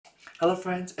Hello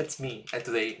friends, it's me, and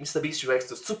today Mr. Beast reacts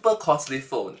to super costly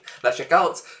phone. Let's check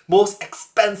out most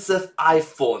expensive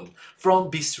iPhone from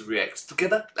Beast Reacts.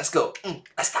 Together, let's go.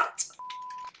 Let's start.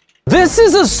 This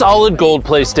is a solid gold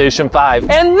PlayStation 5,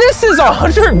 and this is a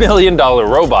 $100 million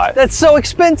robot. That's so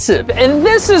expensive. And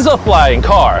this is a flying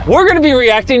car. We're gonna be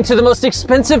reacting to the most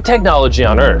expensive technology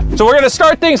on Earth. So we're gonna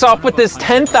start things off with this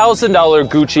 $10,000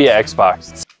 Gucci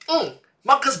Xbox.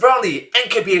 Marcus Brownlee,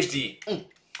 NKPHD.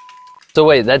 So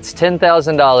wait, that's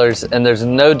 $10,000 and there's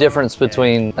no difference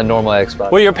between a normal Xbox?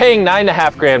 Well, you're paying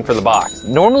 $9.5 grand for the box.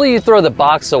 Normally you throw the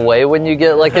box away when you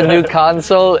get like a new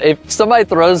console. If somebody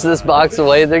throws this box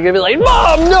away, they're gonna be like,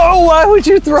 Mom, no, why would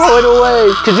you throw it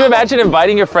away? Could you imagine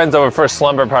inviting your friends over for a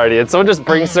slumber party and someone just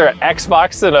brings their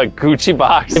Xbox in a Gucci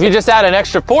box? If you just add an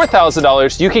extra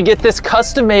 $4,000, you could get this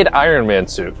custom-made Iron Man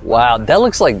suit. Wow, that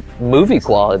looks like movie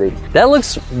quality. That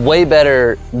looks way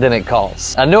better than it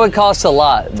costs. I know it costs a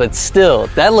lot, but still,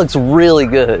 that looks really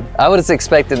good. I was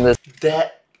expecting this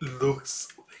That looks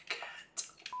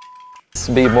wicked.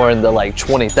 to be more in the like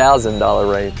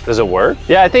 $20,000 range. Does it work?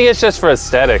 Yeah, I think it's just for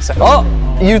aesthetics. Oh,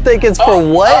 you think it's for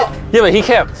what? Yeah, but he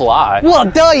can't fly. Well,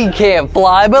 duh, you can't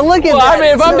fly, but look at that. I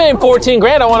mean, if I'm paying 14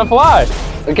 grand, I want to fly.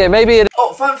 Okay, maybe it.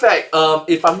 Oh, fun fact,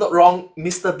 if I'm not wrong,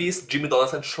 Mr. Beast, Jimmy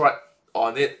Donaldson tried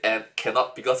on it and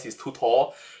cannot because he's too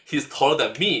tall. He's taller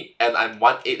than me, and I'm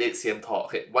 188 cm tall.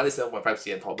 Okay, 187.5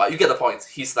 cm tall. But you get the point.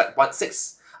 He's like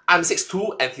 1'6". I'm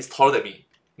 6'2", and he's taller than me.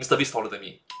 Mr. Beast taller than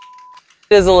me.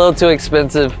 It is a little too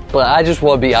expensive, but I just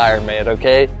want to be Iron Man,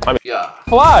 okay? I mean, Yeah.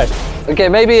 fly. Okay,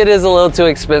 maybe it is a little too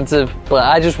expensive, but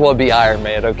I just want to be Iron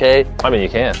Man, okay? I mean, you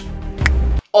can.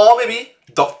 Or maybe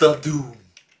Dr. Doom.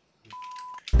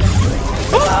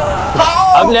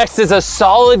 Up next is a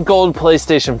solid gold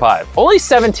PlayStation 5. Only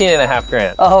 17.5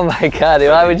 grand. Oh my God,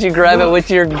 why would you grab it with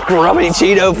your grubby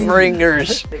Cheeto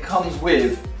fingers? It comes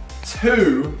with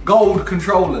 2 gold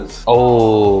controllers.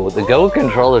 Oh, the gold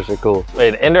controllers are cool.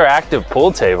 Wait, an interactive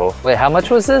pool table. Wait, how much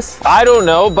was this? I don't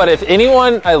know, but if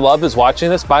anyone I love is watching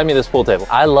this, buy me this pool table.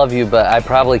 I love you, but I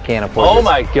probably can't afford Oh this.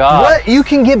 my God. What? You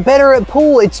can get better at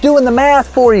pool. It's doing the math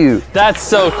for you. That's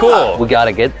so cool. We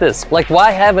gotta get this. Like,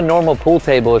 why have a normal pool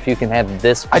table if you can have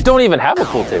this? I don't even have a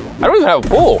pool table. I don't even have a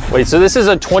pool. Wait, so this is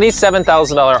a $27,000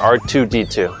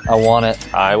 R2-D2. I want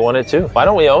it. I want it too. Why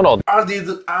don't we own all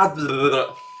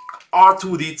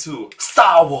R2-D2,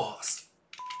 Star Wars.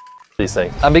 these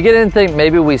things? I'm beginning to think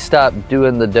maybe we stop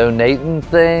doing the donating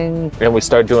thing. And we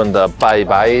start doing the buy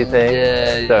thing,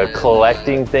 Yeah, the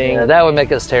collecting thing. Yeah, that would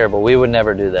make us terrible. We would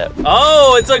never do that.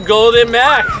 Oh, it's a golden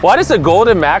Mac. Why does a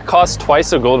golden Mac cost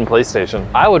twice a golden PlayStation?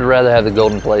 I would rather have the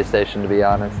golden PlayStation, to be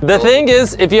honest. The thing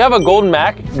is, if you have a golden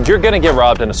Mac, you're gonna get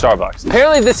robbed in a Starbucks.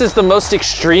 Apparently this is the most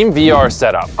extreme VR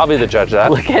setup. I'll be the judge of that.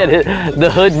 Look at it.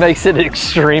 The hood makes it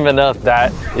extreme enough.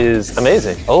 That is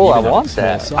amazing. Oh, I want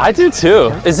that. I do too.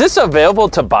 Is this available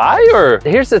to buy or?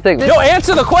 Here's the thing. Yo,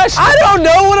 answer the question. I don't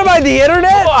know. What am I, the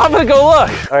internet? Oh, I'm gonna go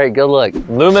look. All right, go look.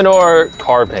 Luminor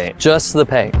car paint. Just the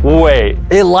paint. Wait.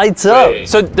 It lights up. Wait.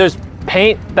 So there's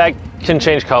paint that can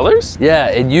change colors? Yeah,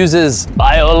 it uses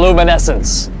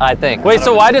bioluminescence, I think. Wait,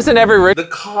 so why doesn't every rich The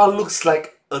car looks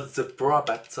like a zebra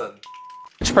button.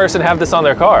 person have this on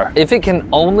their car? If it can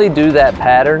only do that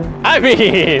pattern I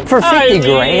mean, for 50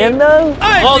 grand though?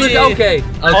 Okay.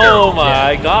 Oh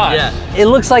my God. Yeah. It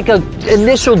looks like a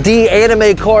initial D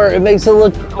anime car. It makes it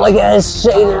look like it has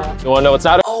shader. You wanna know what's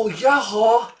not? Oh yeah,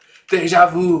 huh? Deja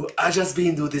vu. I just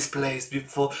been to this place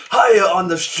before. Higher on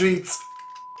the streets.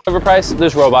 Overpriced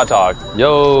this robot dog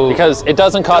Yo. because it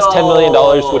doesn't cost $10 million,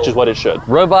 which is what it should.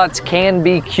 Robots can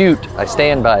be cute. I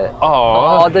stand by it.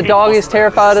 Oh, Oh, the dog is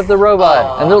terrified of the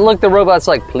robot. And look, the robot's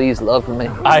like, please love me.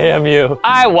 I am you.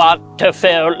 I want to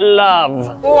feel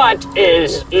love. What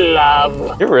is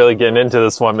love? You're really getting into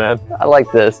this one, man. I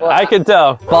like this. I can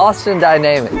tell. Boston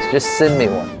Dynamics, just send me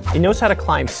one. It knows how to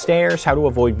climb stairs, how to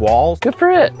avoid walls. Good for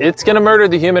it. It's gonna murder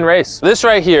the human race. This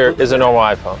right here is a normal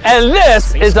iPhone. And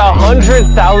this is a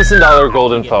 $100,000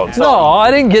 golden phone. No,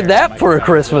 I didn't get that for a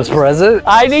Christmas present.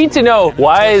 I need to know,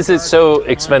 why is it so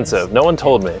expensive? No one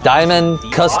told me. Diamond,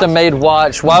 custom-made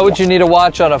watch. Why would you need a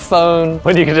watch on a phone?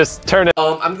 When you can just turn it.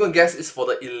 I'm gonna guess it's for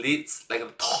the elites, like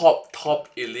the top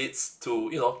elites to,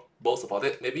 you know, boast about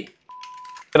it, maybe.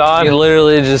 on. You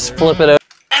literally just flip it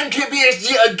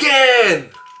NKPHD again!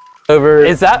 over.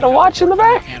 Is that a watch in the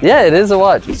back? Yeah, it is a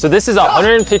watch. So this is a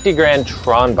 150 grand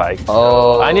Tron bike.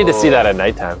 Oh. I need to see that at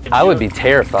nighttime. I would be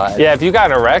terrified. Yeah, if you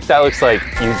got in a wreck, that looks like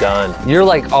you done. You're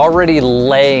like already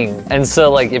laying. And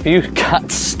so like if you got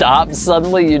stopped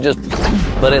suddenly, you just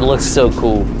but it looks so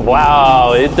cool.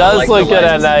 Wow, it does like look the good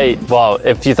at legs. night. Well,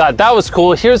 if you thought that was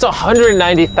cool, here's a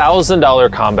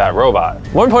 $190,000 combat robot.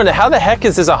 More importantly, how the heck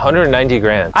is this 190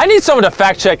 grand? I need someone to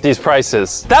fact check these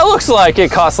prices. That looks like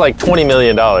it costs like $20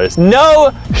 million.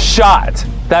 No shot.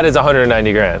 That is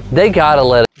 190 grand. They gotta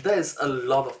let That is a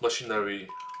lot of machinery.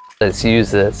 us use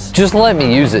this. Just let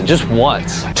me use it, just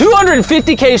once.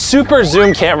 250K super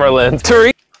zoom camera lens.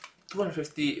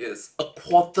 250 is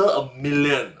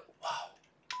 $250,000. Wow.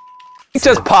 He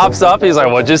just pops up. He's like,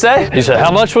 what'd you say? He said,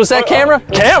 how much was that camera?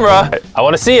 Camera? I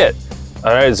want to see it.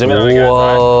 All right, zoom in on it, guys. All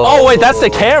right. Whoa. Oh, wait, that's the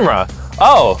camera.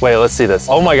 Oh, wait, let's see this.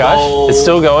 Oh my gosh, No. it's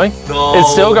still going? No.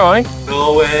 It's still going?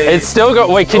 No way. It's still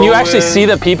going. Wait, can No you actually way. see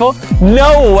the people?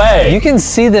 No way. You can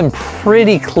see them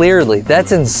pretty clearly.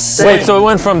 That's insane. Wait, so it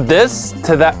went from this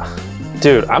to that.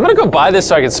 Dude, I'm gonna go buy this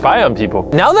so I can spy on people.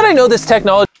 Now that I know this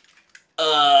technology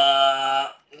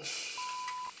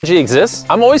exists,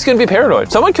 I'm always gonna be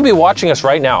paranoid. Someone could be watching us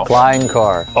right now. Flying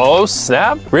car. Oh,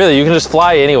 snap. Really, you can just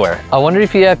fly anywhere. I wonder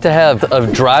if you have to have a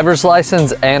driver's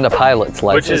license and a pilot's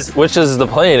license. Which is the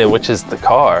plane and which is the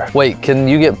car. Wait, can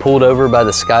you get pulled over by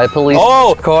the sky police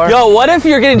Oh, car? yo, what if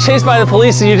you're getting chased by the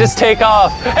police and you just take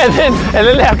off and then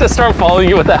they have to start following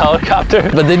you with a helicopter?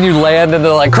 But then you land and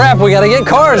they're like, crap, we gotta get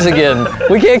cars again.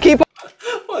 We can't keep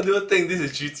What do you think? This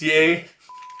is GTA?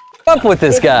 up with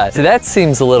this guy. See, that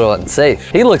seems a little unsafe.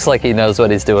 He looks like he knows what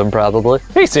he's doing, probably.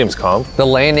 He seems calm. The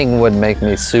landing would make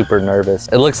me super nervous.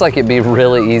 It looks like it'd be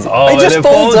really easy. Oh, it just and it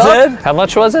folds folds up. in? How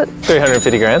much was it?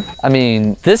 350 grand. I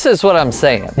mean, this is what I'm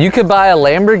saying. You could buy a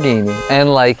Lamborghini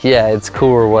and like, yeah, it's cool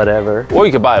or whatever. Or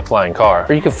you could buy a flying car.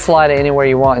 Or you could fly to anywhere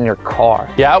you want in your car.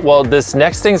 Yeah, well, this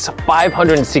next thing's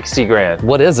 560 grand.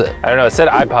 What is it? I don't know, it said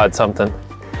iPod something.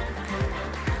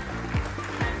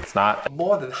 It's not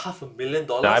More than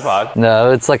 $500,000? an iPod.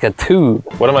 No, it's like a tube.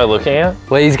 What am I looking at?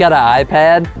 Wait, he's got an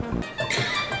iPad?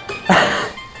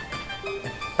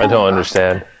 I don't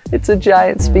understand. It's a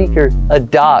giant speaker, a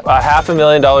dock. A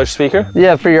 $500,000 speaker?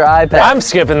 Yeah, for your iPad. I'm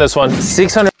skipping this one.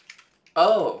 $680,000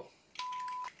 Oh.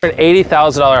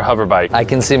 hover bike. I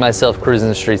can see myself cruising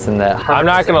the streets in that. I'm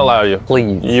not gonna allow you.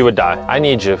 Please. You would die. I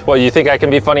need you. What, you think I can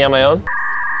be funny on my own?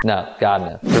 No, God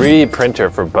no. 3D printer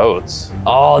for boats.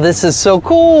 Oh, this is so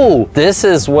cool. This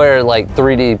is where like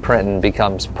 3D printing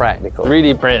becomes practical.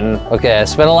 3D printing. Okay, I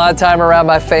spent a lot of time around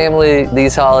my family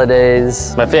these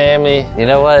holidays. My family. You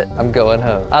know what? I'm going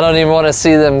home. I don't even want to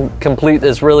see them complete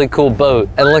this really cool boat.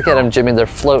 And look at them, Jimmy, they're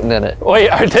floating in it. Wait,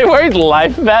 are they wearing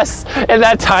life vests in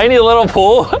that tiny little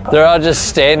pool? They're all just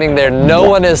standing there. No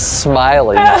one is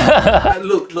smiling.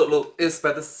 Look. It's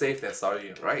better safe than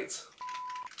sorry, right?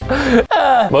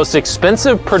 Most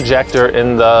expensive projector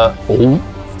in the...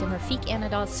 Mr. Rafiq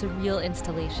Anadol's surreal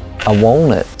installation. I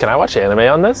want it. Can I watch anime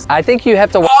on this? I think you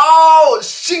have to Oh!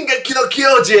 Shingeki no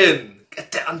Kyojin!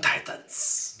 Attack on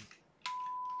Titans.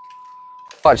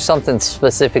 watch something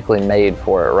specifically made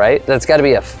for it, right? That's got to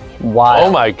be a wild.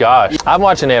 Oh my gosh. I'm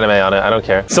watching anime on it. I don't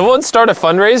care. Someone start a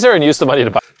fundraiser and use the money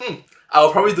to buy. I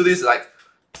will probably do this like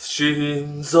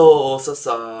Shinzo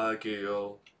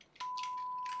Sasageo.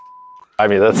 I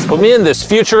mean, let's put me in this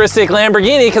futuristic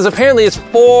Lamborghini because apparently it's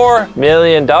 $4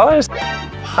 million.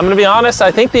 I'm gonna be honest,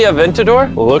 I think the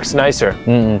Aventador looks nicer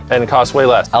and costs way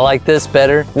less. I like this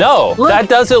better. No, that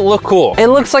doesn't look cool. It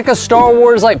looks like a Star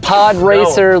Wars like pod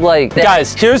racer, like that.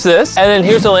 Guys, here's this, and then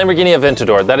here's the Lamborghini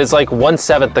Aventador. That is like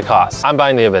 1/7 the cost. I'm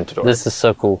buying the Aventador. This is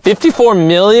so cool. $54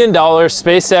 million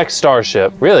SpaceX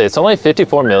Starship. Really, it's only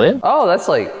 $54 million? Oh, that's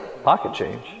like pocket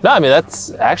change. No, I mean,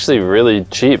 that's actually really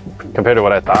cheap compared to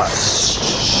what I thought.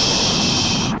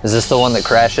 Is this the one that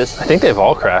crashes? I think they've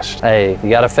all crashed. Hey,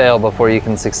 you gotta fail before you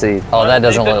can succeed. Oh, that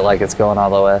doesn't look like it's going all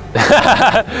the way.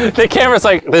 The camera's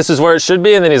like, this is where it should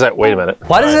be, and then he's like, wait a minute.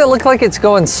 Why does it look like it's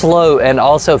going slow and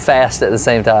also fast at the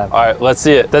same time? All right, let's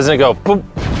see it. Doesn't it go boop?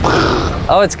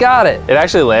 Oh, it's got it. It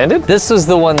actually landed? This was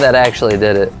the one that actually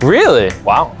did it. Really?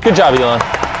 Wow. Good job, Elon.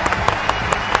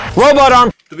 Robot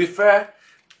arm. To be fair,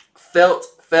 failed,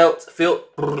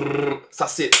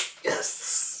 succeed. Yes.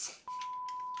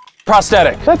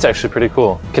 Prosthetic. That's actually pretty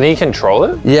cool. Can he control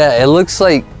it? Yeah, it looks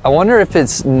like, I wonder if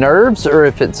it's nerves or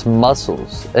if it's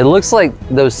muscles. It looks like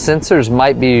those sensors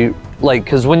might be like,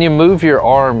 because when you move your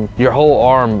arm, your whole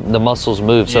arm, the muscles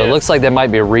move. So it Yes. looks like they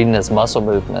might be reading this muscle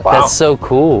movement. Wow. That's so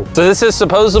cool. So this is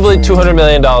supposedly $200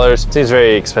 million. Seems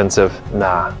very expensive.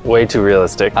 Nah, way too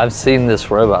realistic. I've seen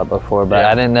this robot before, but Yeah.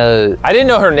 I didn't know. I didn't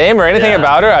know her name or anything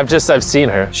about her. I've seen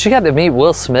her. She got to meet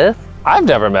Will Smith. I've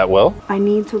never met Will. I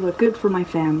need to look good for my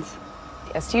fans.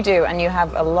 Yes, you do, and you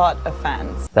have a lot of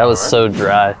fans. That was so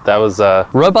dry. That was,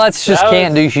 Robots just That was-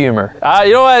 can't do humor.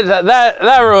 you know what?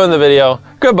 That ruined the video.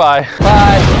 Goodbye.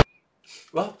 Bye.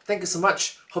 Well, thank you so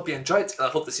much. Hope you enjoyed, and I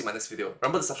hope to see you in my next video.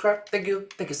 Remember to subscribe. Thank you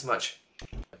so much.